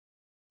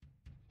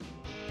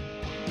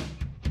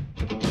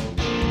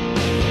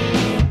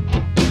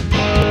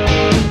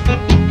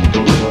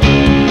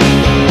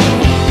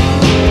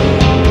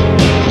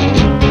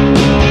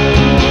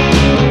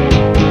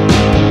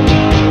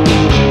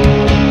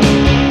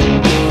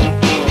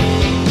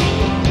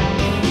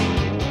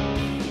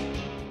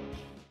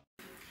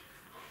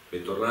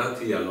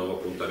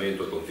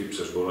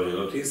Bologna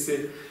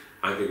Notizie.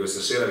 Anche questa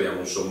sera abbiamo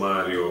un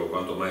sommario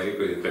quanto mai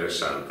ricco ed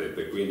interessante,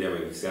 per cui andiamo a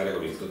iniziare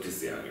con il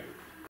notiziario.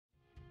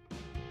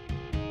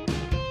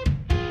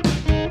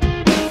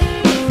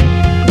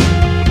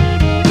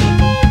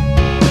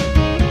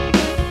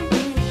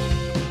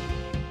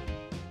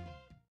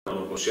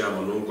 Non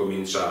possiamo non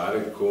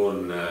cominciare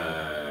con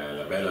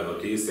la bella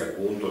notizia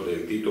appunto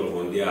del titolo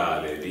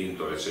mondiale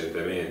vinto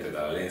recentemente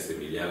dalla Lenza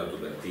Emiliana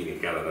Tubertini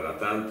Canada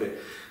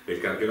Natante del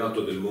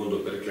campionato del mondo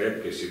per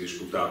club che si è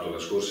disputato la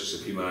scorsa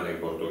settimana in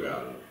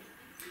Portogallo.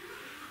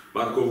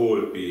 Marco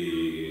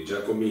Volpi,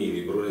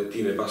 Giacomini,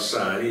 Brunettini e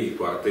Bassani, il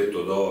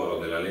quartetto d'oro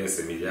della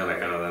Lenza Emiliana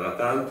Canada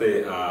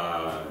Natante,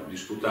 ha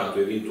disputato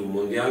e vinto un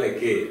mondiale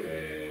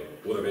che,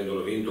 pur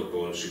avendolo vinto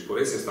con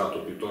sicurezza, è stato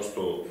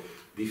piuttosto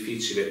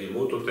difficile e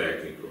molto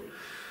tecnico.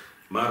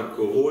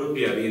 Marco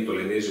Volpi ha vinto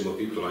l'ennesimo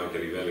titolo anche a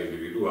livello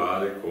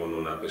individuale con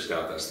una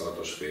pescata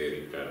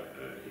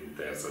stratosferica in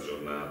terza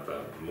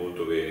giornata.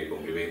 Molto bene, i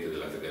complimenti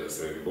della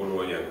Federazione di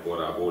Bologna,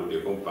 ancora a Volpi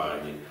e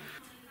compagni.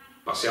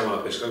 Passiamo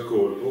alla pesca al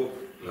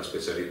colpo, la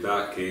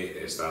specialità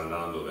che sta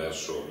andando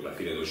verso la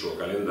fine del suo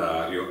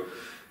calendario,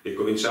 e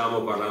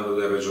cominciamo parlando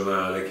del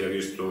regionale che ha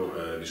visto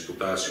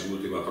disputarsi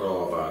l'ultima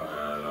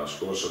prova la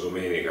scorsa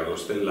domenica allo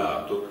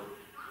Stellato,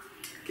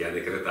 che ha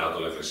decretato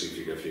la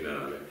classifica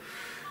finale.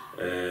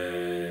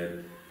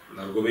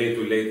 L'argomento,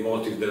 il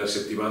leitmotiv della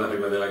settimana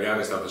prima della gara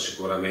è stato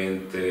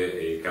sicuramente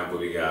il campo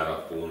di gara,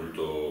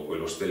 appunto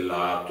quello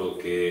stellato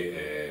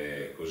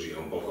che così è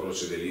un po'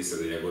 croce delizia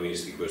degli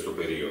agonisti in questo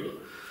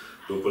periodo.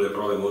 Dopo le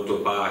prove molto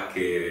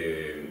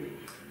opache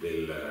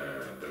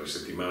della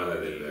settimana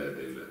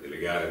delle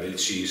gare del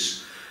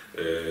CIS,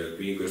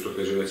 qui in questa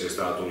occasione c'è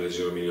stato un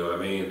leggero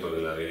miglioramento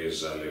nella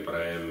resa, le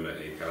Prem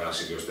e i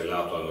Carassi di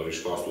Ostellato hanno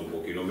risposto un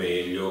pochino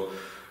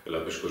meglio, la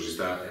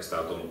pescosità è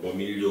stata un po'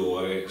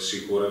 migliore,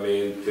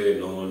 sicuramente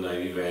non ai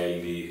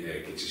livelli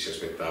che ci si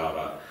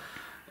aspettava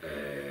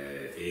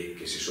e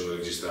che si sono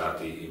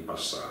registrati in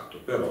passato,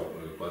 però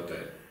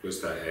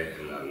questa è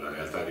la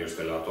realtà di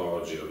Ostellato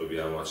oggi, la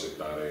dobbiamo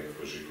accettare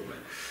così com'è.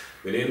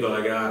 Venendo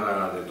alla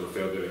gara del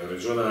trofeo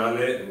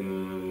regionale,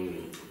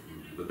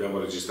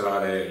 dobbiamo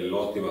registrare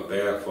l'ottima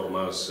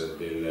performance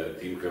del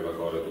team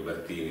Crevacore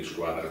Tubertini,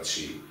 squadra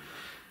C,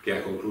 che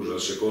ha concluso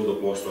al secondo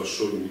posto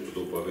assoluto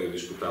dopo aver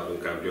disputato un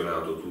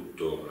campionato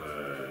tutto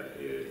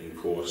in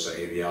corsa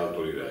e di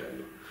alto livello.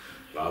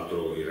 Tra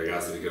l'altro i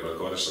ragazzi di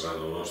Crevacore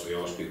saranno nostri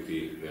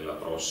ospiti nella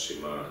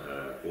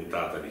prossima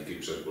puntata di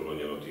Fipsas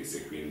Bologna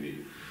Notizie,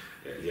 quindi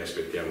li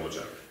aspettiamo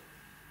già.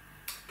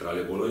 Tra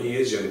le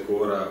bolognesi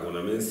ancora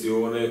una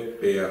menzione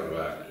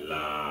per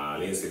la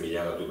Lenza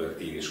Emiliana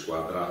Tubertini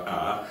squadra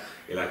A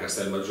e la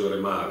Castelmaggiore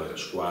Madre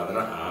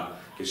squadra A,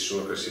 che si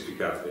sono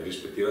classificate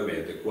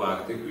rispettivamente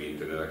quarte e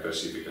quinte nella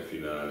classifica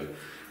finale,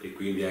 e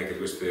quindi anche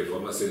queste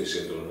formazioni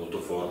sentono molto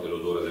forte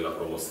l'odore della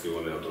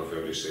promozione al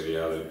trofeo di Serie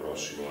A del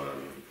prossimo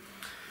anno.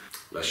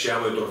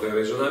 Lasciamo il trofeo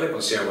regionale,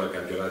 passiamo ai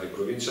campionati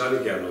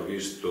provinciali che hanno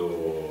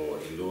visto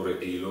il loro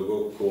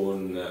epilogo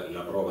con la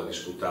prova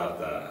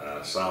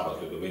disputata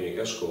sabato e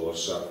domenica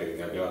scorsa per il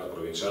campionato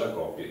provinciale a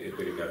coppie e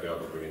per il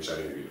campionato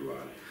provinciale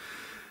individuale.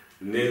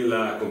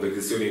 Nella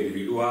competizione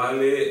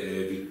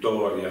individuale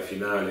vittoria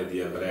finale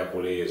di Andrea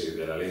Polesi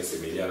della Lenza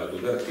Emiliana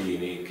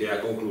Tubertini, che ha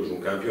concluso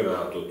un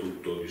campionato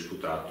tutto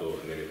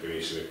disputato nelle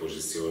primissime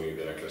posizioni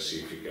della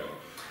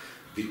classifica.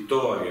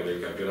 Vittoria del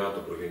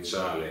campionato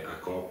provinciale a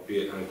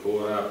coppie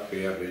ancora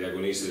per degli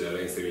agonisti della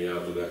Lenza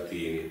Emiliana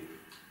Tubertini,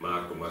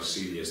 Marco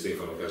Marsigli e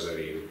Stefano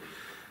Casarini,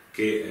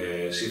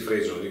 che si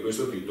fregiano di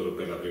questo titolo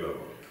per la prima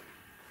volta.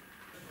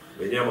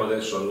 Veniamo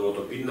adesso al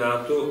nuoto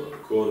pinnato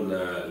con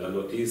la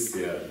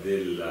notizia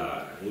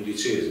della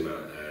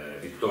 11ª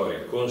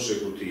vittoria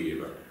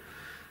consecutiva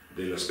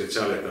della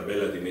speciale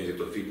tabella di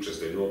merito Fipsas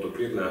del nuoto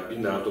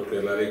pinnato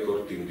per la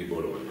Record Team di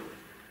Bologna.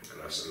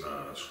 La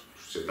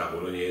società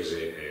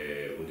bolognese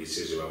è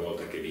l'11ª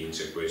volta che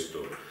vince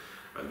questo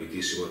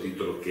ambitissimo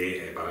titolo,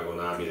 che è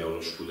paragonabile a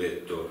uno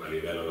scudetto a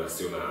livello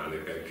nazionale,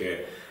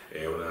 perché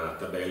è una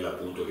tabella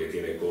appunto che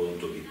tiene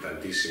conto di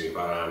tantissimi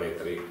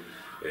parametri,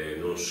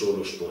 non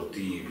solo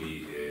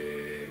sportivi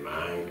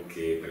ma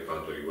anche per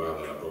quanto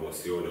riguarda la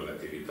promozione o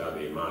l'attività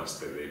dei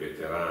master, dei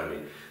veterani,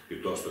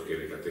 piuttosto che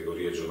le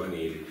categorie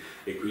giovanili,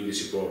 e quindi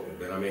si può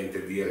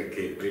veramente dire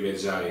che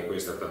primeggiare in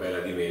questa tabella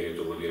di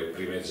merito vuol dire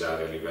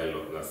primeggiare a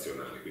livello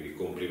nazionale. Quindi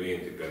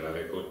complimenti per la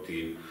Record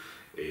Team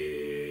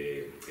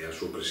e al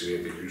suo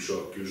presidente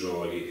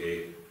Chiusoli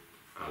e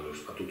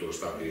a tutto lo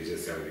staff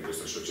dirigenziale di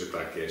questa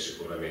società, che è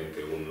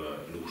sicuramente un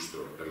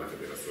lustro per la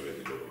Federazione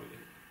di Bologna.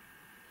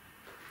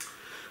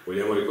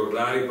 Vogliamo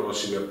ricordare i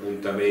prossimi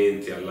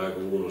appuntamenti al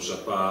Lago 1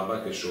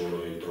 Sapaba, che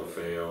sono il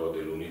trofeo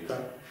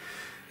dell'unità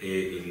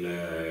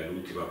e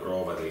l'ultima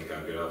prova del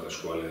campionato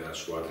a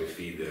squadre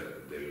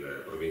feeder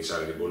del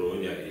Provinciali di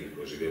Bologna, il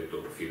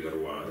cosiddetto Feeder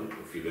One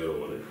o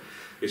Feederone,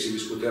 che si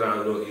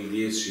disputeranno il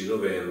 10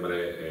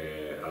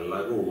 novembre al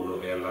Lago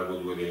 1 e al Lago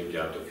 2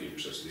 dell'impianto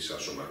Fipsas di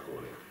Sasso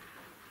Marconi.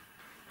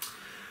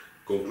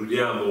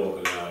 Concludiamo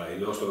il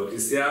nostro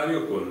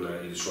notiziario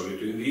con il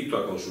solito invito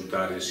a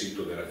consultare il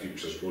sito della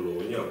Fipsas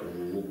Bologna,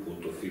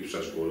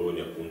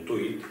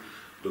 www.fipsasbologna.it,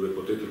 dove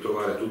potete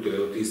trovare tutte le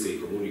notizie e i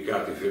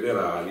comunicati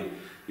federali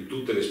di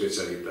tutte le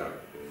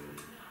specialità.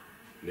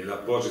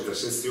 Nell'apposita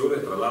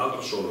sezione, tra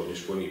l'altro, sono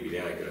disponibili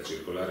anche la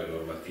circolare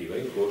normativa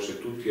in corso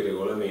e tutti i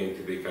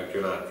regolamenti dei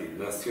campionati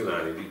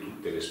nazionali di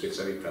tutte le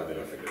specialità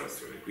della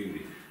federazione.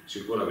 Quindi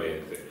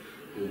sicuramente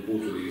un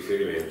punto di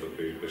riferimento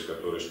per il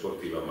pescatore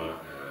sportivo,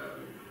 ma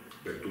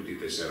per tutti i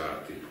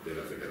tesserati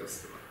della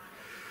federazione.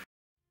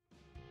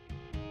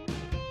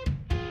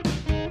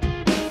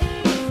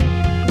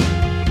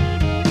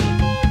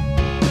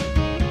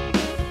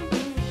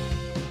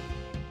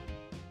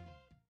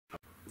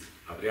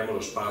 Apriamo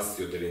lo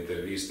spazio delle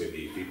interviste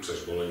di Fipsas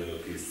Bologna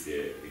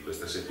Notizie di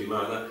questa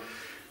settimana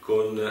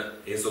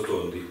con Enzo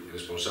Tondi,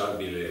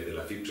 responsabile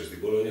della Fipsas di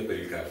Bologna per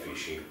il CARP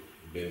Fishing.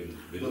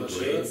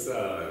 Benvenuto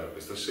Enzo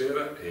questa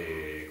sera,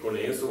 e con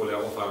Enzo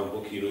volevamo fare un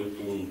pochino il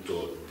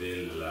punto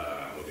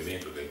del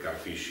movimento del CARP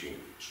Fishing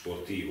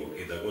sportivo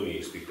ed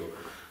agonistico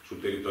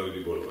sul territorio di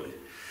Bologna.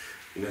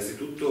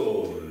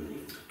 Innanzitutto,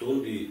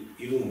 Tondi,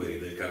 i numeri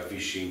del CARP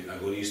Fishing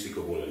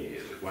agonistico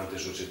bolognese, quante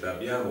società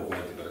abbiamo,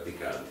 quanti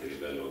praticanti a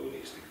livello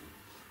agonistico?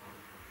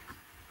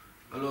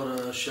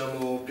 Allora,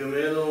 siamo più o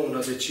meno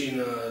una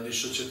decina di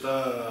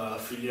società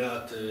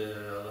affiliate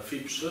alla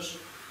Fipsas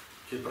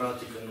che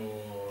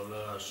praticano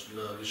la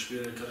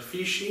disciplina del carp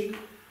fishing.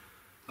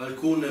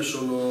 Alcune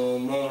sono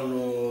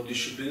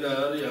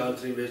monodisciplinari,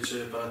 altre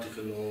invece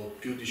praticano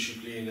più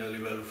discipline a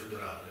livello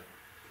federale.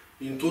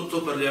 In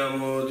tutto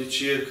parliamo di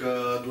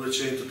circa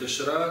 200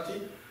 tesserati,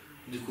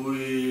 di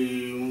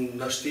cui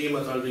una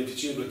stima tra il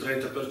 25 e il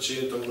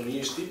 30%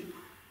 agonisti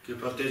che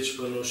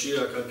partecipano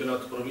sia al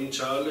campionato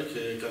provinciale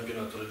che al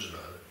campionato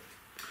regionale.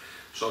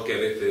 So che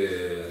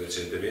avete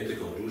recentemente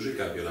concluso il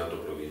campionato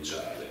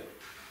provinciale.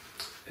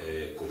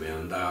 Come è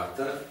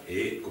andata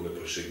e come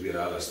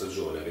proseguirà la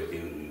stagione? Avete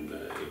in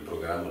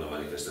programma una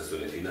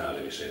manifestazione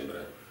finale, mi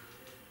sembra?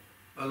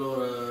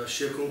 Allora,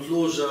 si è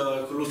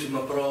conclusa con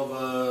l'ultima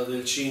prova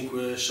del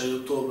 5-6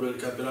 ottobre il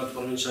campionato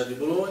provinciale di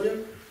Bologna.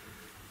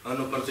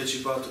 Hanno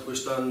partecipato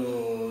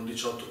quest'anno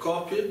 18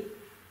 coppie.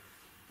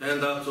 È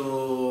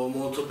andato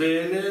molto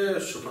bene,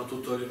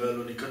 soprattutto a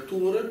livello di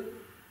catture.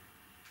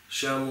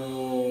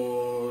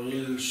 Siamo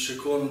il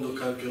secondo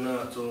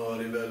campionato a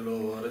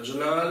livello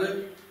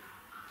regionale.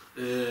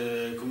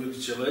 Come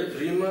diceva lei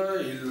prima,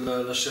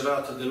 la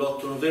serata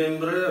dell'8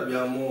 novembre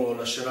abbiamo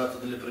la serata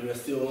delle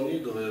premiazioni,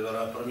 dove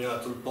verrà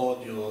premiato il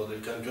podio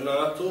del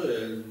campionato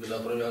e verrà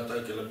premiata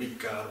anche la Big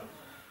Carp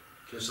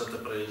che è stata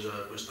presa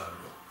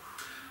quest'anno.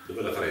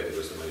 Dove la farete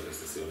questa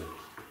manifestazione?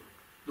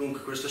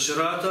 Dunque, questa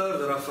serata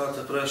verrà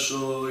fatta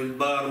presso il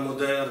bar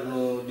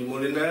moderno di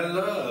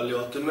Molinella alle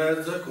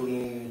 8:30 con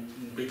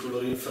un piccolo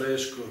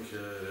rinfresco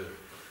che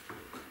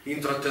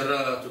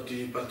intratterrà tutti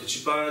i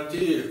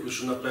partecipanti, e qui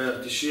sono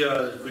aperti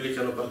sia quelli che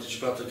hanno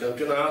partecipato al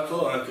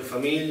campionato, anche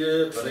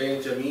famiglie,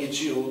 parenti,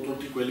 amici o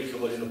tutti quelli che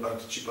vogliono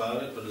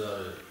partecipare per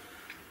dare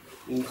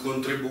un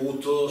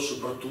contributo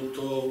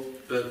soprattutto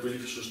per quelli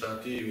che sono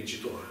stati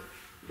vincitori.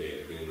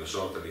 Bene, quindi una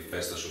sorta di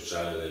festa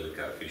sociale del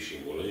carp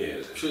fishing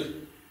bolognese.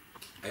 Sì.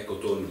 Ecco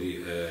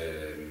Tondi,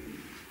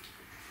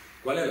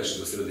 qual è la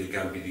situazione dei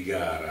campi di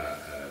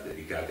gara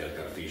dedicati al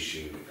carp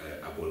fishing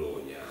a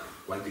Bologna?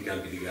 Quanti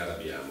campi di gara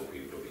abbiamo qui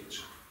in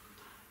provincia?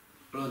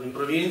 Allora, in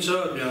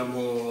provincia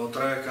abbiamo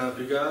 3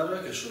 campi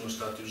gara che sono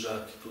stati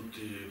usati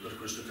tutti per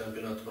questo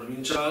campionato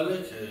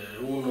provinciale, che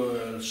uno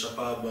è il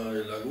Sapaba e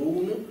il Lago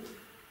 1,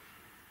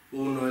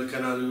 uno è il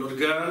canale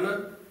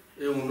Lorgana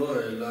e uno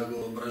è il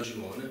Lago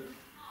Brasimone.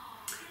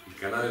 Il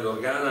canale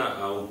Lorgana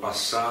ha un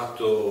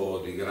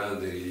passato di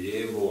grande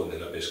rilievo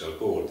nella pesca al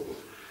colpo.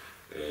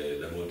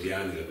 Da molti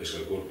anni la pesca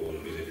al colpo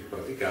non viene più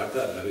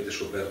praticata, l'avete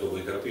scoperto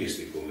voi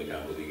carpisti come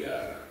campo di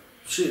gara?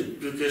 Sì,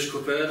 più che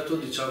scoperto,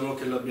 diciamo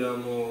che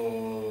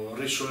l'abbiamo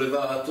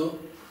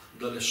risollevato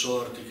dalle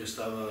sorti che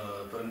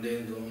stava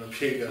prendendo una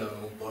piega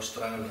un po'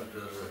 strana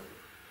per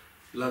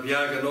la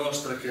piaga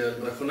nostra che è il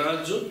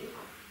bracconaggio.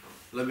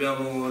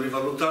 L'abbiamo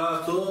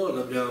rivalutato,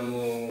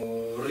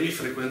 l'abbiamo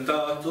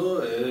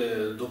rifrequentato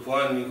e dopo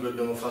anni in cui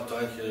abbiamo fatto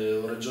anche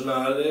un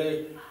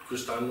regionale,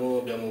 quest'anno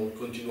abbiamo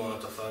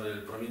continuato a fare il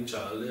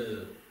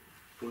provinciale,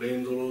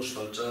 pulendolo,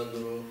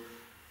 sfalciandolo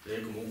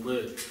e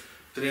comunque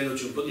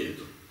tenendoci un po'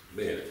 dietro.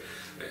 Bene,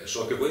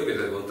 so che voi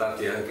avete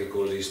contatti anche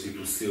con le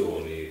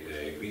istituzioni,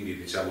 quindi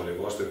diciamo le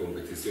vostre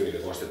competizioni, le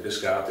vostre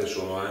pescate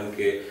sono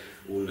anche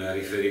un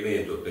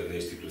riferimento per le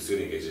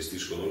istituzioni che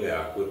gestiscono le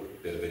acque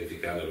per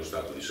verificare lo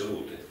stato di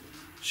salute.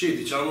 Sì,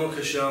 diciamo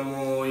che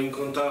siamo in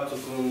contatto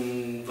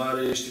con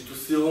varie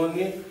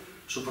istituzioni,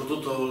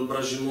 soprattutto il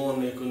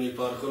Brasimone con il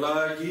Parco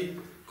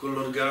Laghi, con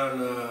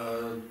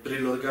l'Organa,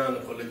 per l'Organa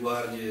con le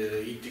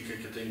guardie ittiche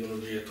che tengono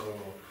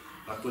dietro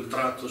a quel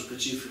tratto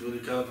specifico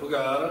di campo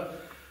gara,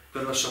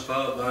 per la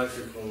Sapaba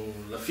anche con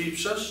la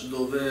Fipsas,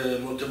 dove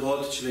molte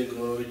volte ci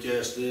vengono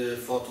richieste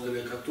foto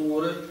delle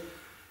catture,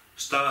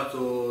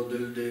 stato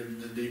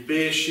dei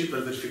pesci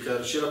per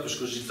verificare sia la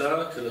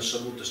pescosità che la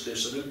salute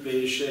stessa del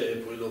pesce, e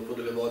poi dopo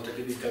delle volte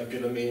anche dei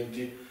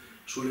campionamenti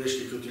sulle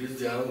esche che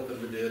utilizziamo per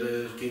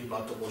vedere che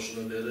impatto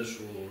possono avere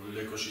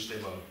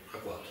sull'ecosistema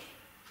acquatico.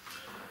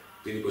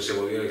 Quindi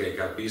possiamo dire che il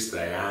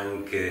carpista è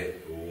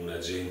anche un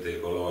agente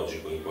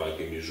ecologico in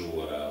qualche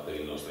misura per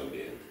il nostro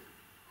ambiente.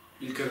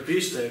 Il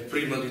carpista è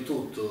prima di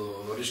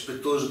tutto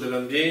rispettoso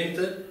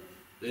dell'ambiente,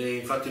 e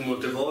infatti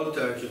molte volte,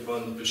 anche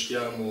quando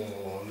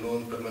peschiamo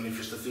non per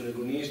manifestazioni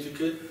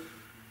agonistiche,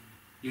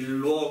 il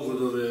luogo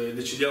dove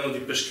decidiamo di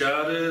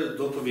pescare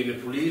dopo viene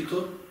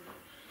pulito,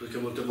 perché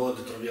molte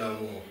volte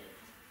troviamo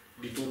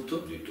di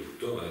tutto,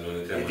 Non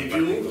entriamo e in di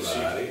più,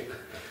 particolari. sì,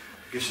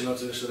 che se no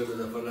ce ne sarebbe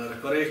da parlare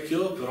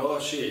parecchio, però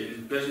sì,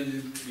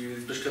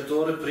 il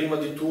pescatore prima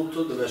di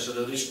tutto deve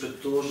essere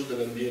rispettoso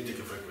dell'ambiente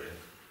che frequenta.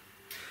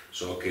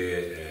 So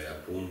che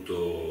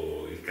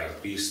appunto il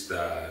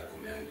carpista,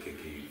 come anche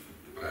chi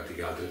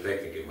pratica altre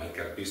tecniche, ma il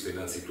carpista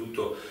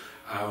innanzitutto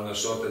ha una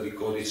sorta di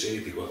codice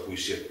etico a cui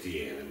si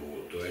attiene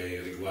molto,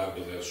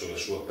 riguardo verso la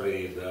sua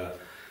preda,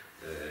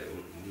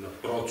 un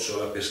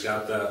approccio alla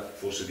pescata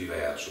forse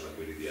diverso da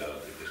quelli di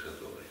altri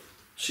pescatori.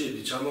 Sì,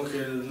 diciamo che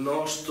il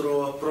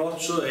nostro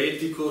approccio è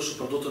etico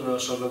soprattutto nella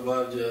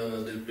salvaguardia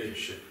del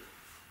pesce,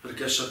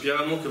 perché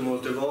sappiamo che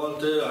molte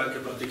volte, anche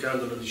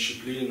praticando la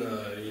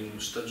disciplina in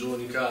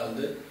stagioni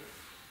calde,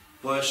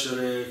 può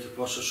essere che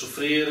possa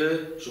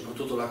soffrire,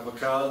 soprattutto l'acqua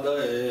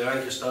calda, e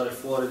anche stare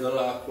fuori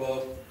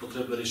dall'acqua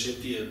potrebbe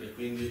risentirne,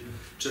 quindi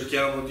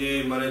cerchiamo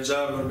di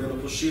maneggiarlo il meno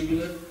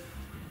possibile,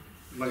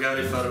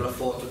 magari fare la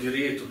foto di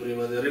rito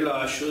prima del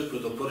rilascio e poi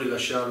dopo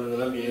rilasciarlo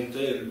nell'ambiente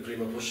il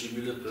prima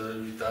possibile per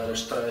evitare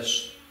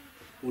stress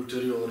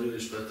ulteriori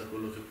rispetto a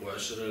quello che può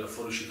essere la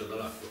fuoriuscita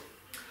dall'acqua.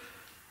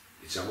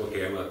 Diciamo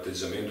che è un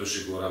atteggiamento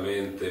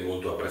sicuramente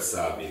molto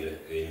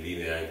apprezzabile e in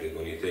linea anche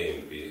con i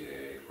tempi,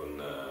 con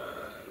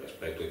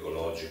l'aspetto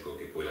ecologico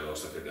che poi la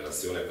nostra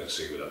federazione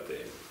persegue da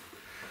tempo.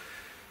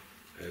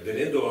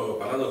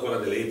 Parlando ancora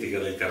dell'etica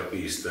del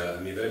carpista,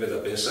 mi verrebbe da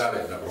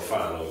pensare, da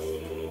profano,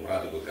 non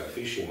pratico il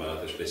carfishing ma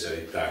altre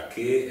specialità,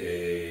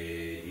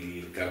 che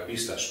il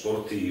carpista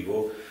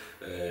sportivo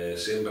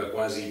sembra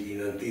quasi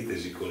in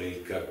antitesi con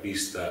il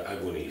carpista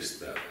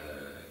agonista.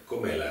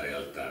 Com'è la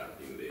realtà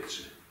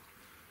invece?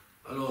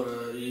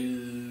 Allora,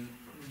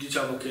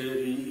 diciamo che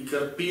il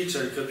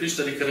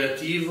carpista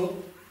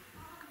ricreativo,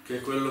 che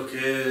è quello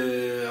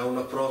che ha un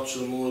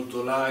approccio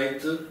molto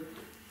light,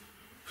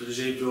 per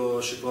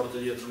esempio si porta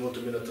dietro molto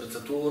meno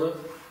attrezzatura,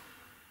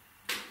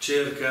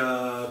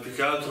 cerca più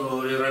che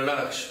altro il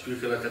relax più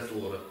che la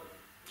cattura,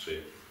 sì,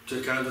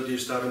 cercando di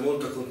stare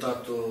molto a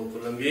contatto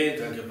con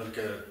l'ambiente, anche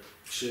perché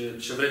se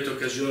avrete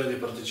occasione di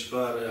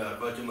partecipare a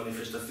qualche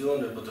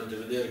manifestazione potrete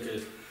vedere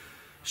che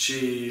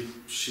si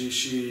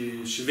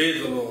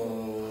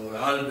vedono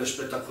albe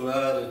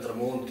spettacolari,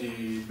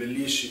 tramonti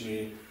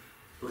bellissimi,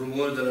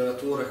 rumori della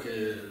natura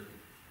che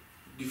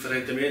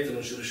differentemente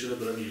non si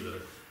riuscirebbero a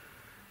vivere.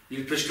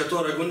 Il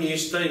pescatore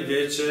agonista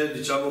invece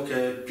diciamo che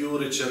è più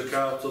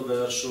ricercato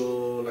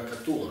verso la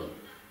cattura,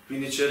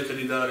 quindi cerca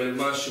di dare il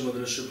massimo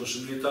delle sue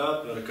possibilità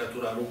per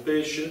catturare un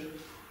pesce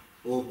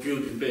o più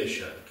di un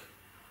pesce anche.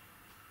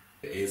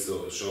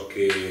 Enzo, so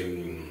che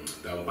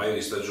da un paio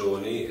di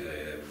stagioni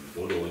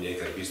Bologna, i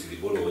carpisti di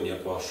Bologna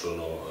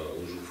possono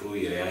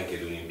usufruire anche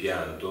di un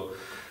impianto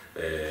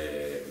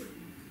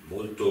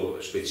molto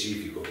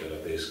specifico per la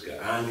pesca,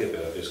 anche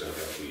per la pesca al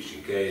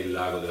carfishing, che è il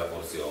lago della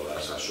Porziola a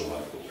Sasso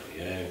Marconi.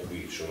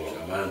 Qui sono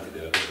amanti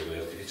della pesca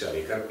artificiale,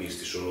 i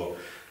carpisti sono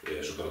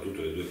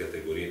soprattutto le due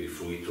categorie di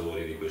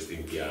fruitori di questo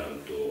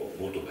impianto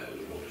molto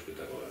bello, molto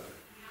spettacolare.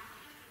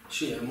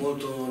 Sì, è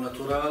molto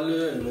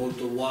naturale, è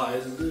molto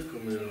wild,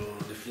 come lo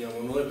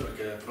definiamo noi,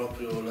 perché è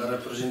proprio la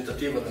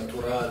rappresentativa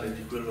naturale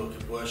di quello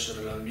che può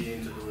essere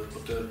l'ambiente dove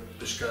poter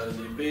pescare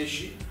dei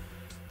pesci.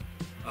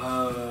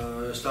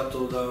 È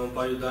stato da un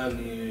paio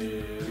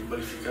d'anni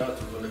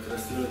riqualificato con la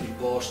creazione di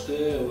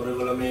poste, un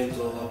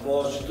regolamento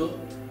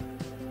apposito,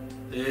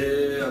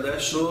 e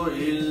adesso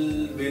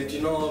il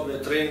 29,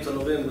 30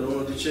 novembre,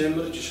 1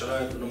 dicembre ci sarà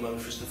anche una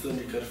manifestazione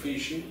di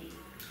carfishing.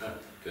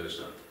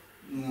 Interessante.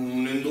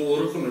 Un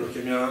enduro, come lo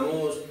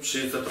chiamiamo,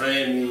 senza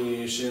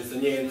premi, senza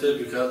niente,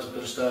 più che altro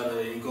per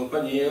stare in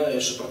compagnia e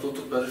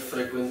soprattutto per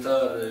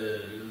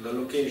frequentare la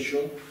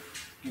location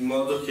in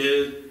modo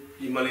che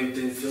i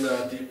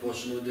malintenzionati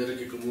possono vedere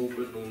che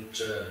comunque non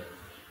c'è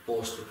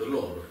posto per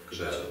loro.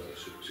 Certo,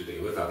 sì,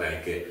 perché voi fate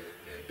anche,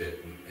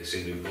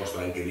 essendo imposto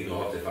anche di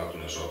notte, fate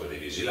una sorta di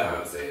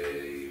vigilanza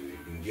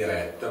in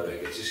diretta,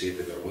 perché ci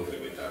siete, per voi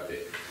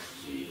frequentate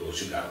i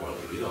corsi d'acqua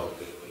anche di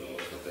notte con la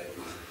vostra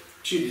tecnica.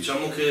 Sì,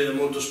 diciamo che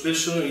molto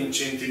spesso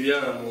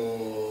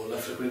incentiviamo la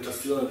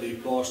frequentazione dei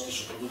posti,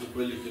 soprattutto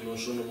quelli che non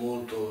sono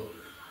molto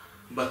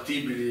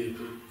battibili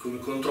come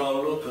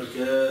controllo,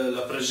 perché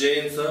la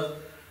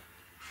presenza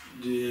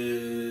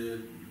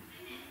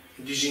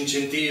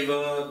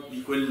disincentiva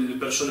di quelle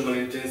persone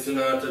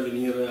malintenzionate a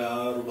venire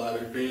a rubare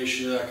il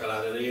pesce, a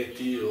calare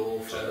reti o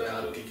fare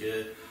atti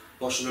che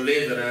possono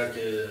ledere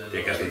anche. Ti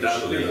è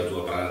capitato nella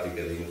tua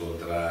pratica di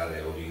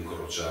incontrare o di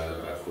incrociare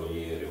approcciare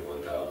bracconieri o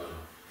quant'altro?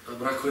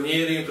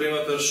 Bracconieri in prima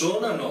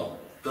persona no,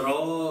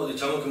 però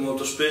diciamo che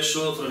molto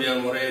spesso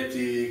troviamo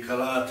reti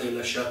calate e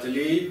lasciate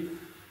lì,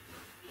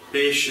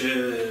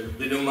 pesce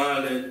bene o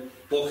male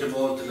poche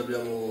volte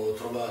l'abbiamo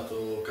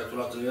trovato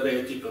catturato nelle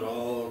reti,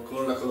 però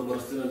con la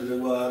collaborazione delle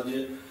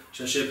guardie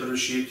siamo sempre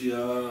riusciti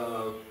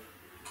a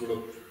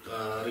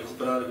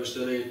recuperare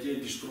queste reti e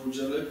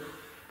distruggerle,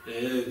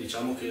 e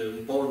diciamo che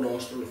un po' il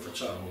nostro lo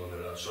facciamo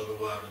nella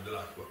salvaguardia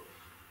dell'acqua.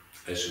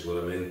 È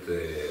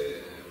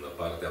sicuramente una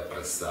parte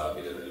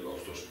apprezzabile del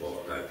vostro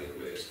sport, anche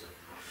questa.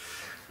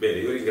 Bene,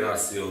 io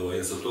ringrazio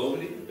Enzo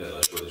Tondi per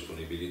la sua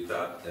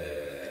disponibilità,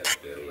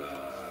 per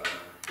la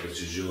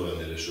precisione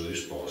nelle sue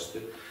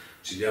risposte.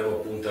 Ci diamo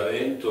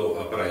appuntamento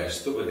a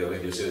presto, perché avrei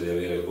piacere di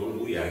avere con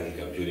lui anche i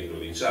campioni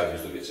provinciali,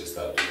 visto che c'è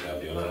stato il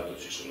campionato,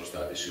 ci sono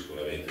stati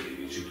sicuramente dei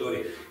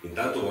vincitori.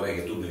 Intanto vorrei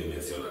che tu me li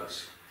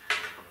menzionassi,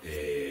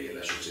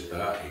 la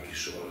società e chi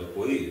sono, e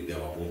poi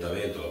diamo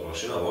appuntamento la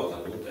prossima volta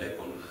appunto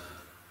con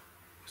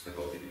questa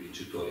coppia di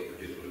vincitori,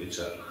 campioni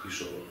provinciali. Chi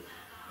sono?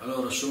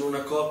 Allora, sono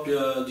una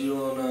coppia di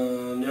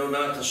una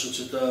neonata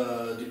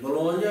società di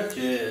Bologna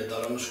che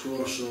dall'anno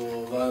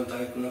scorso vanta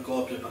anche una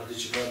coppia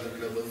partecipante al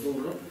Club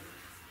Azzurro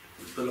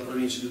per la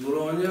provincia di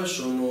Bologna.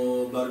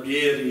 Sono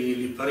Barbieri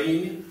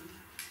Lipparini,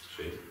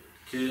 Sì.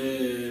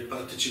 che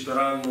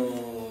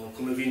parteciperanno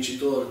come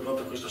vincitori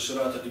proprio a questa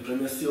serata di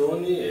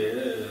premiazioni,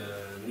 e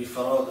mi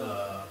farò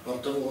da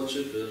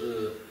portavoce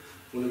per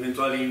un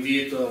eventuale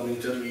invito a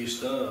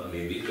un'intervista.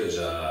 L'invito è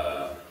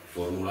già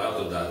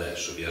formulato da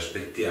adesso, vi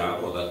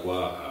aspettiamo da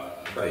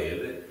qua a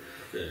breve,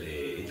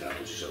 e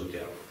intanto ci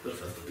salutiamo.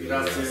 Perfetto,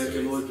 grazie anche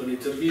a voi per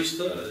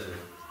l'intervista e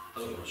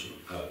alla prossima.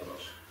 Alla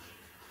prossima.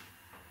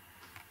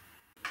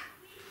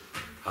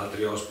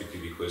 Altri ospiti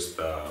di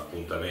questo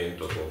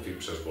appuntamento con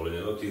Fipsas Bologna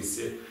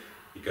Notizie,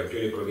 i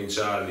campioni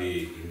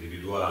provinciali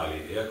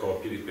individuali e a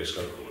coppie di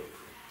pesca al colpo.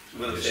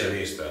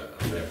 Professionista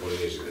Andrea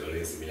Polesi della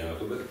Lenza Emiliano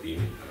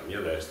Tubertini, alla mia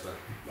destra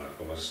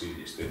Marco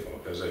Marsigli,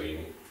 Stefano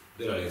Casarini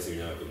della Lenza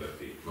Emiliano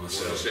Tubertini.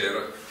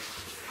 Buonasera.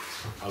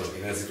 Allora,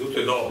 innanzitutto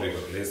è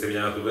d'obbligo che Lenza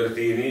Emiliano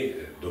Tubertini,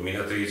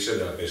 dominatrice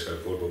della pesca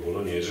al colpo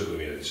bolognese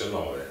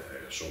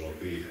 2019, sono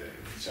qui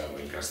diciamo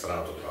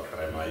incastrato tra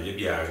 3 maglie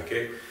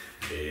bianche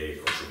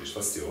e con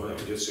soddisfazione, è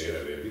un piacere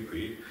avervi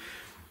qui.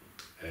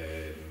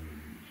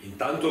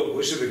 Intanto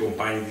voi siete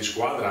compagni di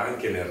squadra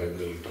anche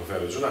nel trofeo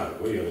regionale,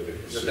 voi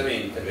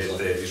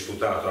avete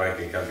disputato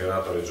anche il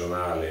campionato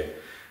regionale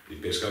di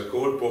pesca al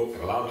colpo,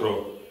 tra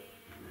l'altro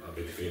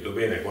avete finito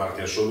bene, quarti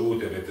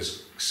assoluti, avete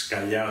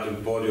scagliato il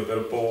podio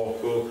per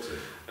poco.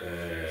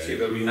 Sì,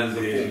 per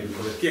quindi,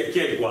 chi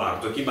è il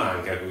quarto? Chi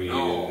manca qui?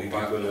 No,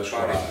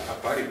 a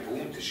pari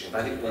punti. Sì,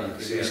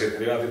 siete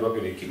arrivati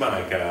proprio lì. Chi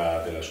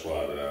manca della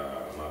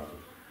squadra, Marco?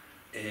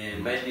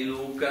 Belli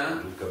Luca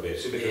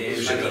e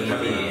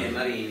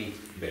Marini.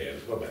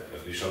 Bene, vabbè,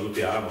 vi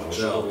salutiamo, non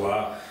sono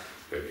qua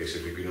perché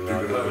siete qui in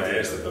un'altra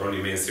veste, però li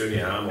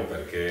menzioniamo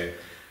perché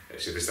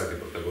siete stati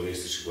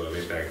protagonisti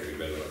sicuramente anche a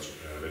livello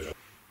regionale.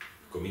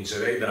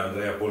 Comincerei da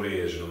Andrea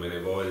Polesi, non me ne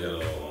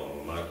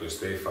vogliano Marco e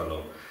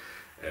Stefano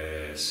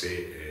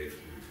se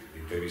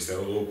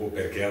intervisterò dopo,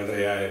 perché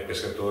Andrea è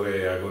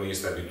pescatore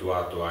agonista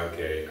abituato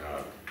anche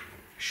a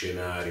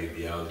scenari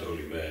di alto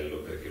livello,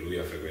 perché lui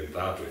ha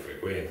frequentato e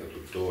frequenta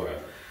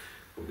tuttora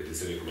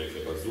competizioni come il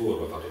Club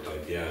Azzurro, ha fatto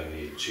tanti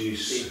anni il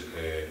CIS, sì.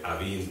 Ha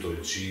vinto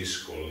il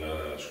CIS con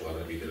la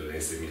squadra B della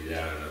Lenza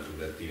Emiliana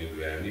Tubertini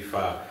 2 anni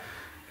fa,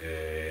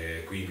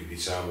 quindi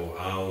diciamo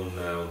ha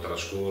un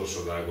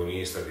trascorso da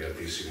agonista di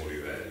altissimo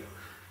livello,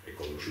 è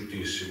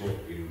conosciutissimo,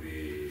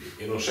 quindi,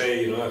 e non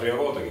è la prima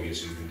volta che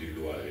vinci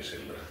l'individuale, mi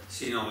sembra.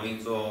 Sì, no, ho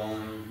vinto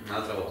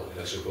un'altra volta.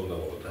 La seconda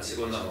volta. La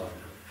seconda volta.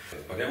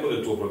 Parliamo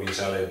del tuo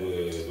provinciale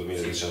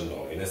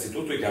 2019, sì.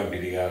 Innanzitutto i campi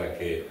di gara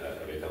che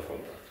avete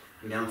affrontato.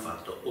 Abbiamo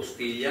fatto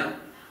Ostiglia,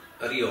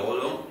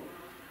 Riolo,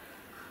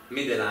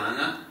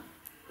 Medelana,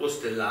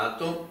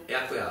 Ostellato e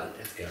Acque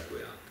Alte.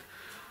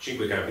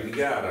 5 campi di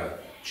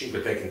gara,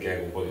 5 tecniche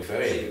anche un po'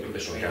 differenti, sì, perché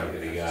sono campi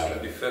di gara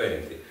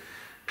differenti.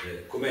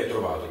 Come hai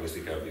trovato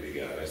questi campi di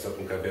gara? È stato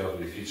un campionato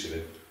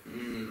difficile?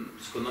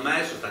 Secondo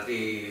me sono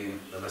stati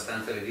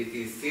abbastanza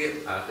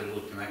redditizi, a parte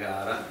l'ultima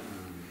gara,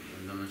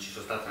 non ci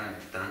sono state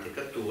tante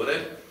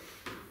catture,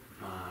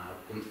 ma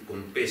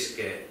con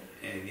pesche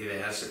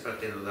diverse,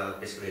 partendo dalla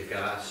pesca del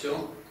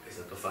carassio, che è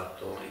stato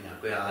fatto in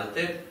acque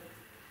alte.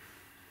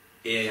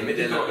 E come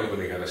ti trovi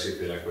con i carassetti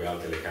delle acque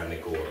alte e le canne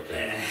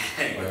corte?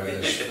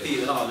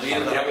 No,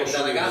 io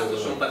da ragazzo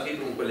sono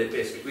partito con quelle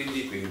pesche,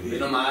 quindi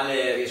meno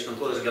male riesco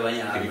ancora a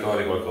sgavagnare. Ti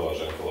ricordi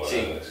qualcosa ancora?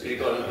 Sì, mi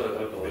ricordo ancora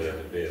qualcosa.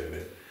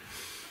 Bene.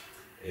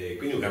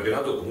 Quindi un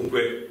campionato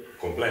comunque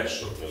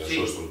complesso nella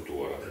sua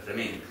struttura.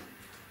 Esattamente.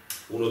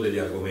 Uno degli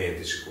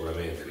argomenti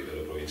sicuramente a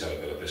livello provinciale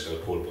per la pesca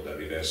al colpo da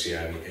diversi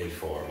anni è il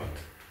format.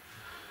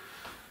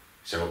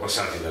 Siamo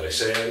passati dalle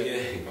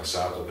serie, in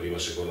passato prima,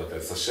 seconda,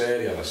 terza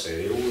serie, alla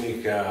serie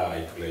unica,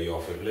 ai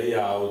play-off e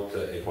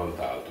play-out e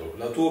quant'altro.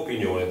 La tua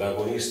opinione da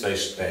agonista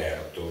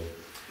esperto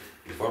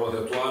Il format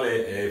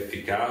attuale è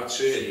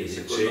efficace, Sì,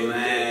 secondo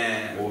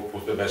me o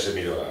potrebbe essere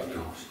migliorato?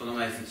 No, secondo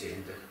me è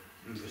efficiente.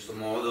 In questo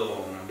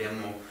modo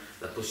abbiamo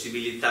la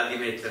possibilità di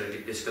mettere dei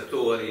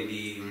pescatori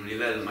di un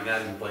livello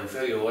magari un po'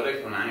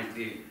 inferiore con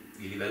anche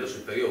di livello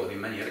superiore, in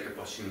maniera che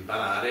possano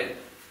imparare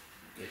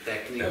le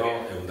tecniche.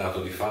 Però è un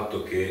dato di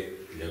fatto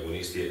che gli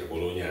agonisti a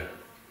Bologna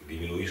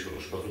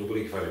diminuiscono, soprattutto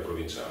quelli che fanno i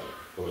provinciali.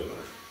 Come mai?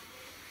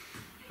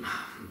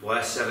 Ma può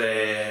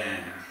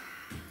essere,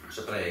 non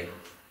saprei,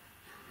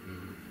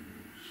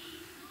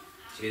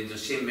 si vedono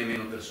sempre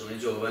meno persone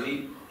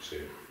giovani. Sì.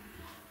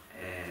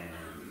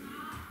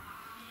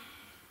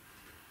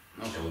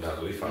 Non È so, un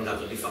dato di fatto. un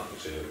dato di fatto.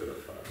 C'è niente da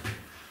fare.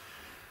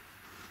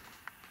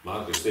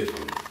 Marco e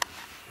Stefano,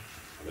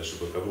 adesso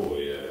tocca a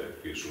voi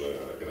qui sulla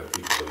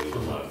gratifica delle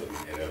domande.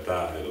 In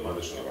realtà le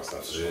domande sono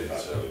abbastanza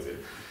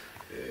scontate.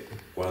 certo.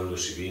 Quando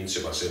si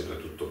vince va sempre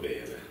tutto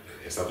bene.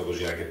 È stato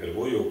così anche per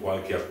voi o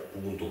qualche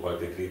appunto,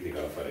 qualche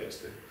critica la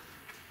fareste?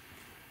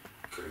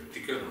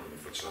 Critica non ne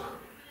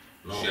facciamo.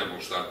 No. Siamo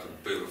stati un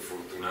pelo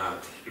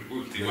fortunati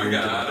l'ultima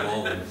Abbiamo gara.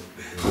 avuto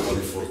un po'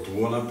 di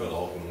fortuna,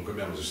 però comunque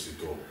abbiamo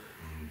gestito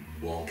un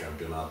buon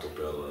campionato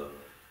per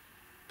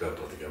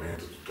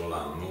praticamente tutto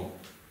l'anno,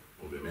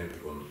 ovviamente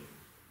con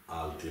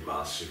alti e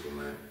bassi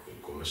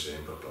come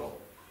sempre, però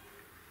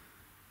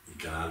i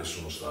canali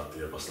sono stati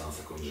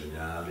abbastanza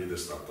congeniali ed è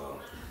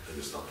stato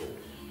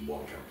un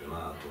buon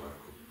campionato.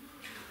 Ecco.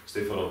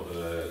 Stefano,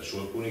 su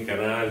alcuni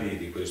canali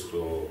di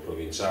questo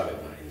provinciale,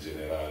 ma in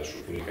generale su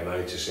alcuni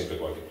canali c'è sempre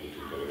qualche punto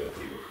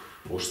interrogativo.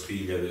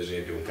 Ostiglia, ad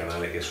esempio, è un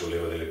canale che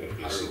solleva delle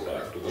perplessità.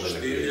 Allora, Tu come ne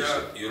Ostiglia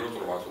pensi? io l'ho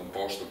trovato un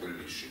posto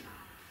bellissimo,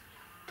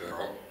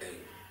 però è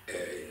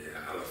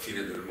alla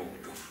fine del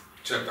mondo.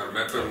 Cioè per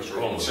me, per un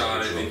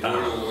provinciale di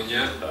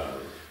Bologna,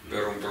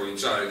 per un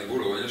provinciale di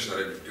Bologna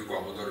sarebbe più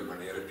comodo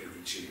rimanere più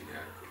vicini.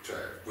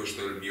 Cioè,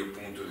 questo è il mio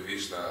punto di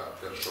vista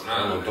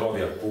personale. Non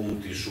trovi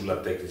appunti sulla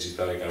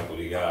tecnicità del campo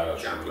di gara?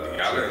 Il campo di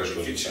gara era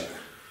difficile,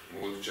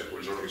 cioè,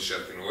 quel giorno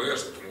di noi è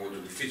stato molto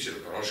difficile,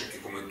 però se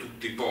che come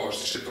tutti i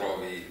posti, se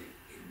trovi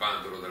il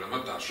bandolo della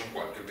Matasson,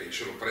 qualche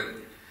pesce lo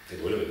prendi. E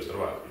voi l'avete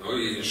trovato?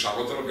 Noi il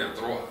sabato l'abbiamo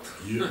trovato.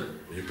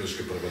 Io penso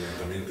che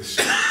prevalentemente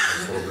sia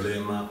un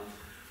problema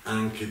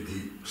anche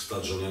di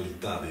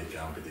stagionalità dei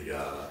campi di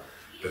gara,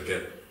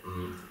 perché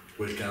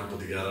quel campo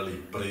di gara lì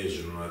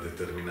preso in una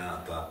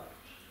determinata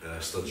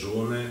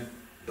stagione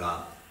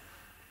dà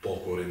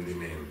poco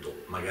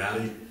rendimento,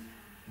 magari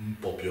un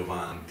po' più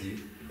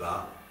avanti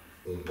dà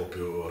un po'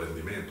 più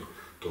rendimento.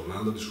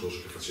 Tornando al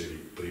discorso che facevi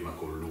prima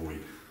con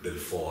lui del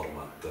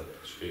format,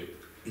 Sì.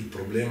 il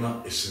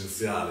problema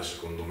essenziale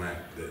secondo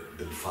me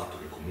del fatto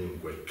che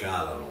comunque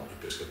calano i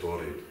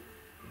pescatori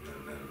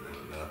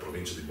nella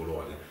provincia di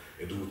Bologna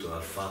è dovuto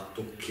dal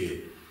fatto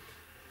che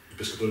i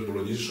pescatori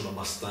bolognesi sono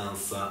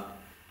abbastanza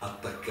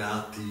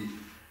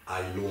attaccati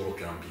ai loro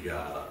campi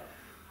gara.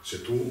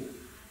 Se tu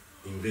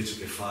invece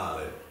che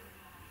fare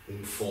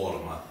un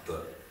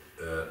format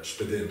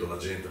spedendo la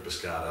gente a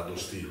pescare ad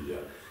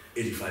Ostiglia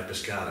e li fai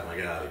pescare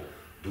magari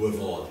 2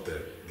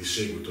 volte di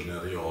seguito nel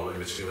riolo,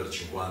 invece che avere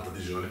 50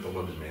 adesioni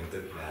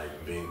probabilmente ne hai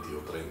 20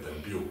 o 30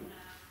 in più,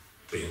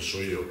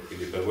 penso io.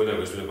 Quindi per voi è una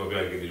questione proprio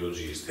anche di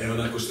logistica? È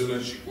una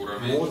questione,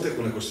 Sicuramente. molte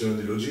con una questione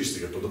di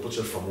logistica. Poi dopo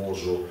c'è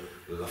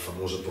la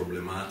famosa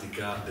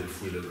problematica del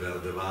fuile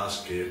verde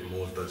vas, che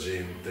molta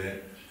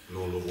gente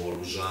non lo vuole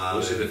usare.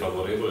 Voi siete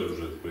favorevoli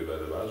all'uso del fuile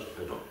verde vaso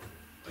o no?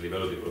 A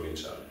livello di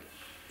provinciale?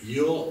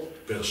 Io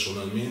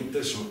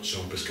personalmente, se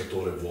un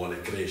pescatore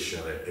vuole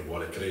crescere e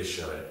vuole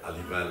crescere a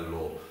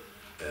livello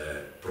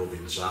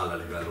provinciale, a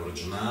livello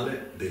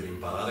regionale, deve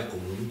imparare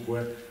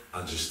comunque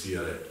a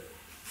gestire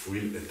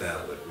fuil e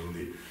terre,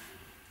 quindi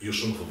io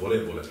sono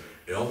favorevole.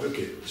 È ovvio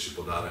che si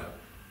può dare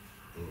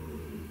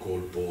un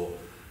colpo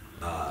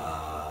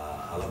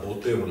alla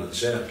botte e uno al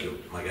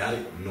cerchio,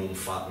 magari non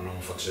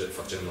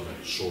facendone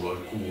solo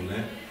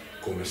alcune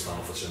come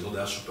stanno facendo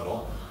adesso,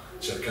 però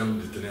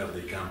cercando di tenere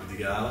dei campi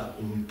di gara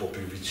un po'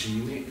 più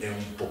vicini e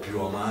un po' più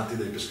amati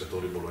dai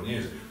pescatori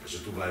bolognesi.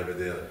 Se tu vai a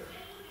vedere,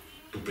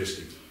 tu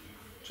peschi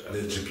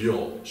nel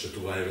GPO, se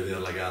tu vai a vedere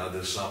la gara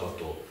del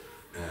sabato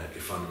che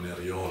fanno nel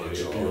riolo al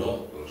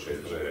GPO,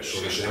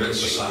 sono sempre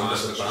 60,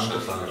 70,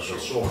 80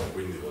 persone,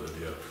 quindi voglio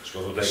dire,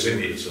 secondo te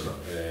quindi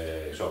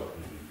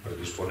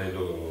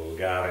predisponendo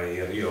gare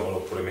in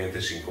riolo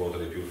probabilmente si incontra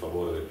di più il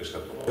favore del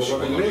pescatore?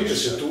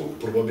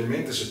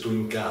 Probabilmente se tu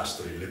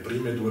incastri le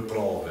prime 2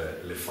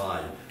 prove, le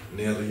fai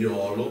nel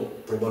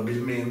riolo,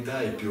 probabilmente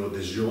hai più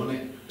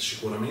adesione,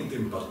 sicuramente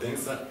in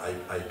partenza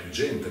hai più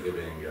gente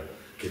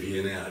che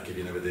viene a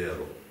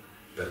vederlo,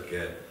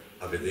 perché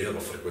a vederlo,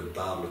 a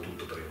frequentarlo e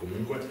tutto, perché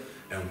comunque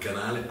è un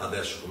canale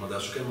adesso come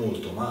adesso che è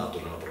molto amato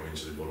nella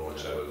provincia di Bologna.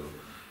 Certo.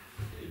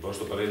 Il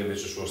vostro parere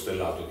invece sullo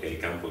stellato, che è il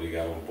campo di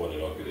gara un po'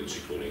 nell'occhio del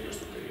ciclone in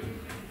questo periodo,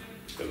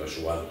 per la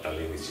sua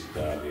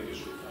altalenicità di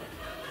risultati?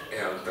 È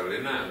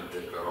altalenante,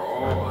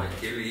 però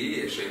anche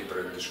lì è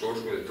sempre il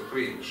discorso che ho detto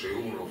prima: se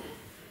uno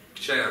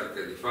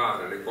cerca di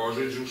fare le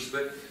cose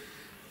giuste,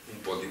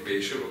 un po' di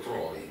pesce lo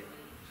trovi.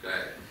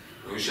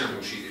 Noi siamo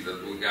usciti da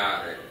 2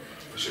 gare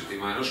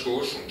settimana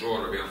scorsa, un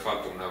giorno abbiamo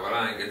fatto una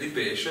valanga di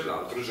pesce,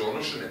 l'altro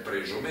giorno se ne è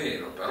preso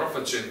meno, però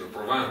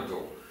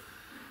provando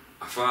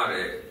a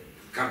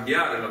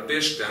cambiare la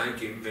pesca,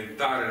 anche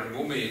inventare al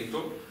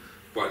momento,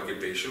 qualche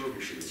pesce lo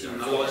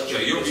riusciva.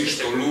 Cioè io ho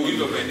visto lui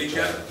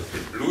domenica,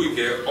 lui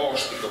che è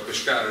ostico a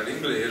pescare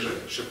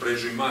l'inglese, si è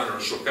preso in mano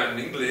il suo canna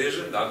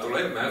inglese, dato là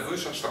in mezzo e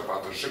si è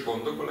strappato il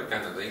secondo con la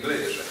canna da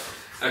inglese.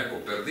 Ecco,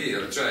 per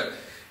dire, cioè,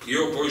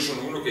 io poi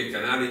sono uno che i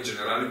canali in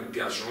generale mi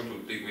piacciono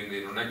tutti,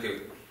 quindi non è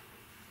che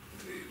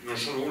non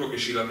sono uno che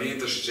si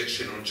lamenta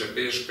se non c'è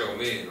pesca o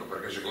meno,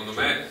 perché secondo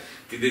me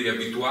ti devi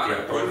abituare a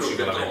quello che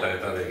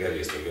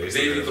trovi,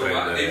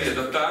 devi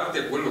adattarti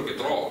a quello che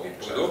trovi,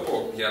 poi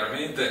dopo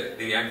chiaramente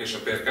devi anche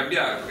saper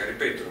cambiare, perché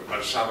ripeto,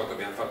 al sabato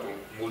abbiamo fatto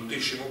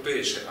moltissimo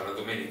pesce, alla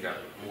domenica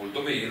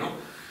molto meno,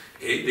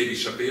 e devi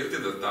saperti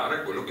adattare a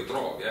quello che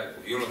trovi,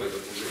 ecco, io lo vedo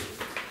così.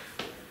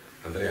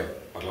 Andrea,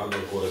 parlando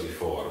ancora di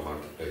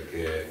format,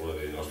 perché uno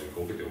dei nostri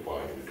compiti è un po'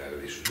 anche di dare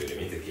dei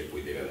suggerimenti a chi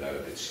poi deve andare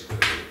a decidere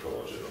delle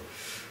cose, no?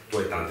 Tu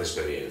hai tanta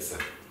esperienza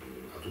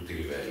a tutti i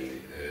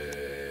livelli,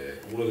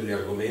 uno degli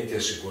argomenti è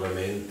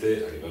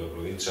sicuramente a livello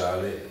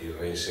provinciale il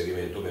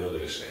reinserimento o meno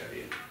delle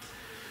serie.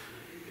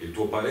 Il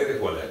tuo parere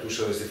qual è? Tu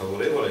saresti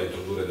favorevole a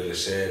introdurre delle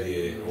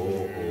serie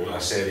o una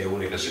serie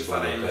unica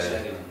secondo te? Farei una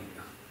serie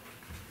unica.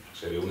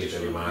 Serie unica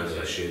rimane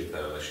la scelta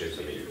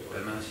migliore.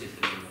 Per me la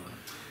scelta migliore.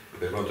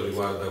 Per quanto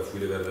riguarda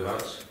Fuile Verde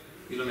Vars?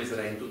 Io lo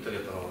metterei in tutte le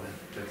prove,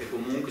 perché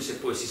comunque se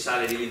poi si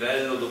sale di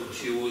livello dopo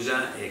si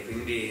usa e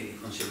quindi di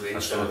conseguenza...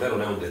 Ma secondo te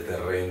non è un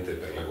deterrente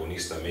per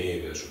l'agonista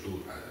medio? Adesso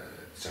tu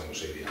diciamo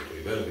sei di alto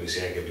livello, quindi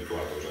sei anche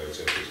abituato a usare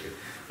certi schemi,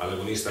 ma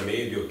l'agonista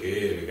medio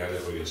che le gare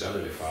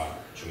provinciali le fa,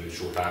 sono il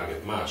suo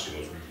target massimo,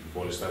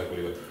 vuole stare a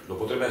quel livello, non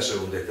potrebbe essere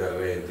un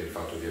deterrente il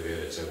fatto di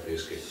avere certi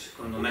schemi?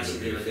 Secondo me si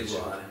deve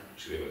adeguare.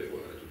 Si deve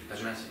adeguare, tutti.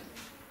 Per me sì.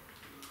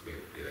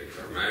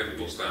 Per me è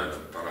importante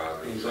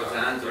imparare a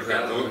usare,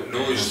 perché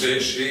noi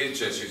stessi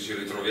ci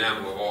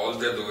ritroviamo a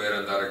volte a dover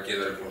andare a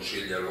chiedere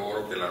consigli a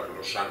loro che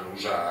lo sanno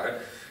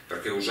usare,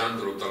 perché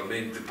usandolo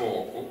talmente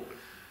poco,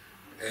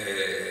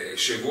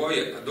 se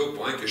vuoi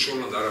dopo anche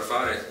solo andare a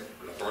fare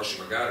la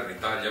prossima gara in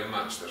Italian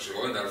Master, se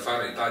vuoi andare a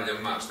fare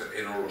l'Italian Master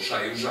e non lo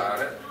sai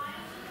usare,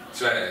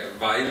 cioè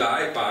vai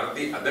là e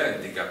parti ad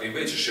handicap,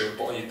 invece se un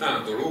po' ogni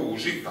tanto lo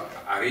usi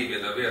arrivi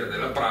ad avere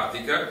della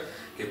pratica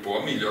che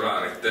può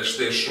migliorare te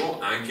stesso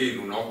anche in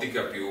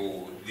un'ottica di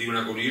un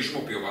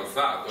agonismo più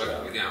avanzato,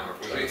 certo, vediamo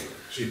così. Certo.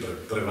 Sì,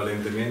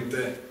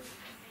 prevalentemente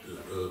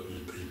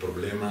il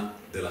problema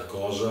della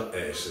cosa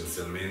è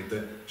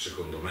essenzialmente,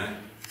 secondo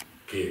me,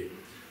 che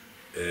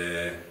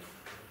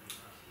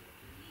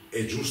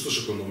è giusto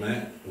secondo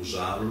me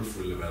usarlo il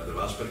Fuile Verde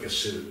Vars, perché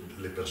se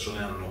le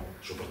persone hanno,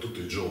 soprattutto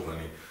i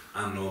giovani,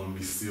 hanno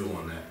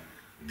ambizione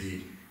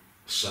di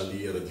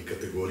salire di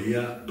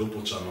categoria,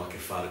 dopo hanno a che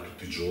fare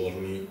tutti i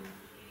giorni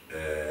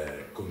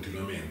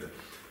continuamente.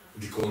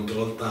 Di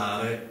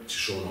contraltare ci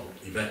sono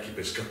i vecchi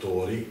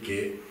pescatori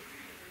che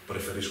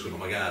preferiscono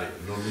magari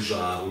non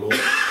usarlo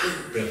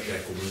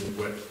perché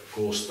comunque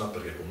costa,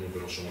 perché comunque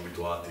non sono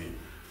abituati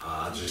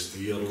a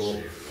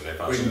gestirlo,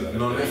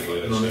 non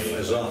è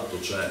esatto,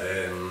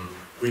 cioè,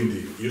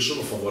 quindi io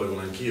sono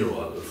favorevole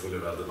anch'io al Fuile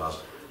Verde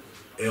Vars.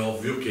 È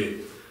ovvio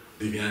che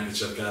devi anche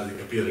cercare di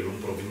capire in un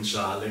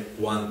provinciale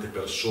quante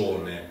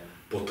persone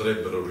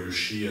potrebbero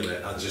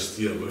riuscire a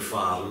gestirlo e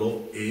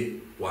farlo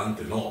e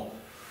quante no,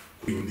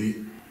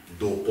 quindi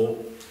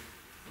dopo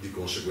di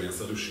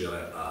conseguenza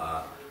riuscire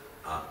a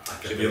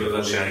capire la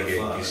c'è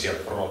anche chi si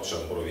approccia a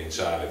un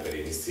provinciale per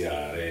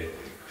iniziare,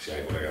 sia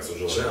anche un ragazzo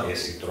giovane, certo, e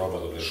si trova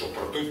dove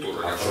soprattutto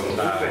un ragazzo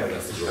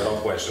affrontare,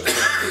 però può essere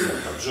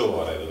un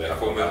maggiore, dover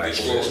affrontare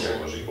una cosa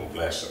così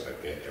complessa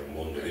perché è un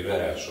mondo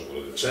diverso.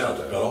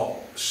 Certo,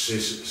 però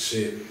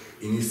se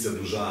inizia ad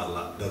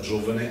usarla da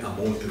giovane ha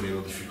molte meno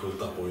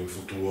difficoltà poi in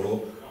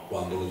futuro,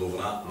 quando lo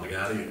dovrà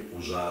magari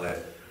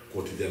usare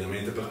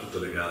quotidianamente per tutte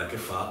le gare che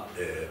fa,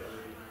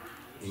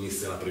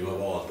 inizia la prima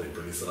volta,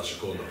 poi inizia la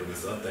seconda, poi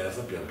inizia la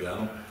terza, pian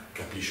piano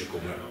capisce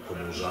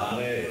come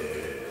usare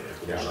e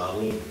come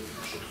usarlo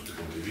sotto tutti i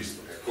punti di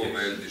vista. È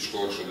come il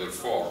discorso del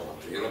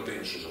format, io la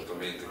penso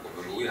esattamente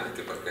come lui,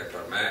 anche perché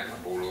per me a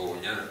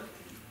Bologna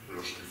il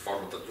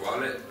format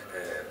attuale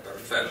è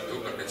perfetto,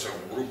 perché c'è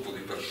un gruppo di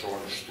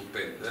persone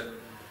stupende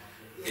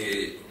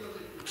e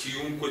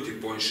chiunque ti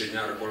può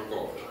insegnare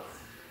qualcosa,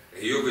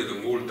 e io vedo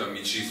molta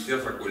amicizia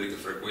fra quelli che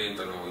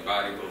frequentano i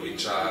vari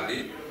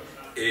provinciali,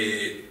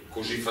 e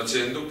così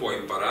facendo puoi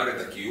imparare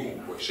da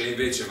chiunque. Se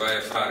invece vai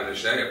a fare le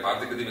serie, a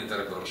parte che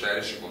diventerebbero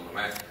serie secondo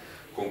me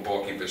con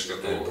pochi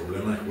pescatori, il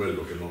problema è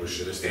quello che non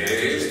riusciresti a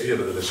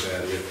gestire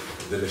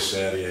delle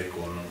serie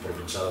con un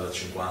provinciale da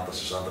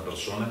 50-60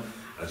 persone.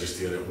 A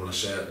gestire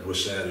due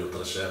serie o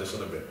tre serie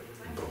sarebbe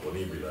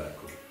improponibile,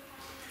 ecco.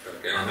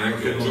 Perché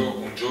anche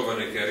un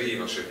giovane che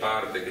arriva, se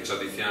parte, che c'ha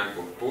di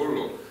fianco il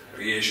pollo,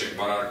 riesce a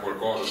imparare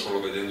qualcosa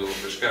solo vedendolo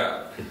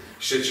pescare.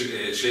 Se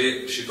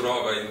si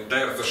trova in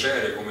terza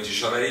serie come ci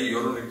sarei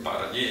io, non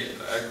impara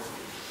niente, ecco.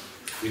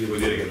 Quindi vuol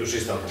dire che tu sei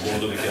stato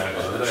molto di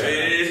fianco ad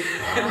Andrea? Sì.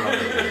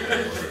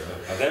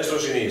 A destra o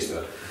a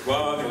sinistra?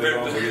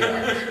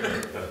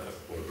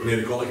 Mi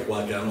ricordo che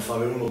qualche anno fa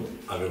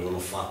avevano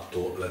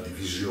fatto la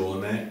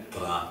divisione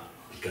tra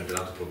il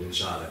campionato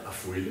provinciale a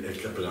fuil e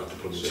il campionato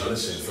provinciale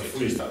senza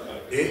fuil,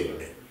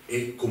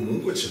 e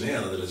comunque ce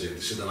n'era della gente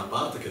sia da una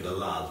parte che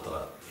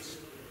dall'altra.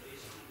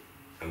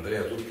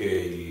 Andrea, tu che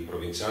il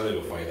provinciale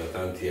lo fai da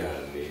tanti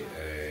anni,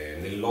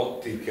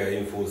 nell'ottica e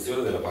in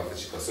funzione della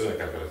partecipazione al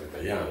campionato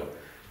italiano,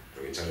 il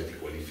provinciale ti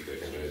qualifica il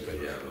campionato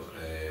italiano,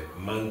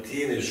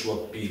 mantiene il suo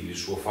appeal, il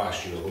suo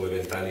fascino come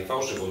 20 anni fa,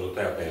 o secondo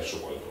te ha perso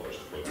qualcosa?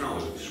 No,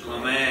 secondo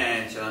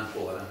me ce l'ha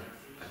ancora,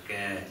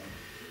 perché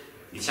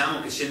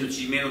diciamo che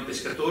essendoci meno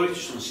pescatori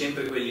ci sono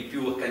sempre quelli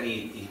più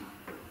accaniti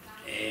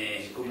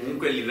e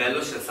comunque il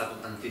livello si è alzato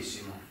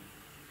tantissimo.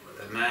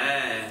 Per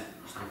me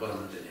lo sta ancora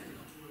mantenendo.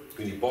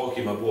 Quindi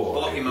pochi ma buoni.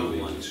 Pochi ma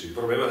buoni. Il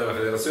problema della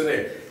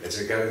federazione è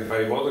cercare di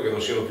fare in modo che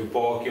non siano più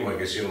pochi, ma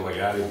che siano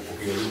magari un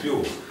pochino di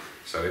più.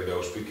 Sarebbe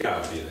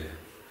auspicabile.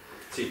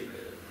 Sì.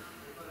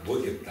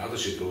 Voi tanto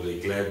siete uno dei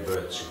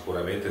club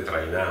sicuramente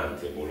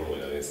trainanti a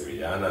Bologna, la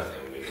Sevigliana è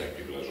uno dei club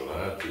più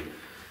blasonati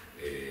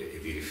e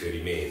di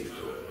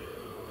riferimento.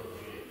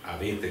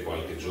 Avete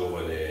qualche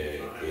giovane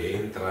che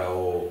entra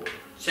o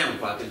c'è un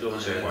qualche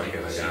giovane? C'è qualche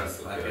ragazzo?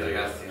 Sì, qualche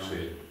ragazzo, no?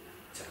 Sì.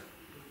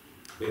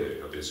 Bene, mi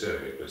fa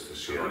piacere che questo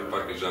sia. Non li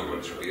parcheggiamo al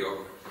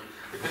CPO.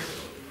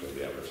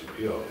 Andiamo al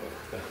CPO.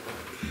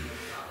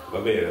 Va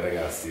bene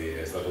ragazzi,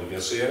 è stato un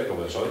piacere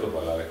come al solito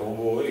parlare con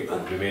voi,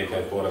 complimenti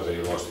ancora per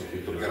i vostri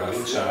titoli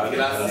provinciali.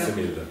 Grazie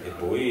mille. E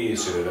poi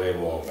ci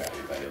vedremo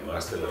all'Italia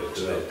Master,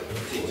 l'avete detto.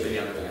 Sì, ci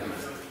vediamo.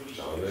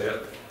 Ciao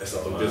Andrea. È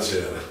stato un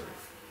piacere.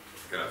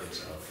 Grazie.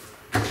 Ciao.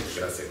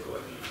 Grazie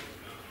ancora.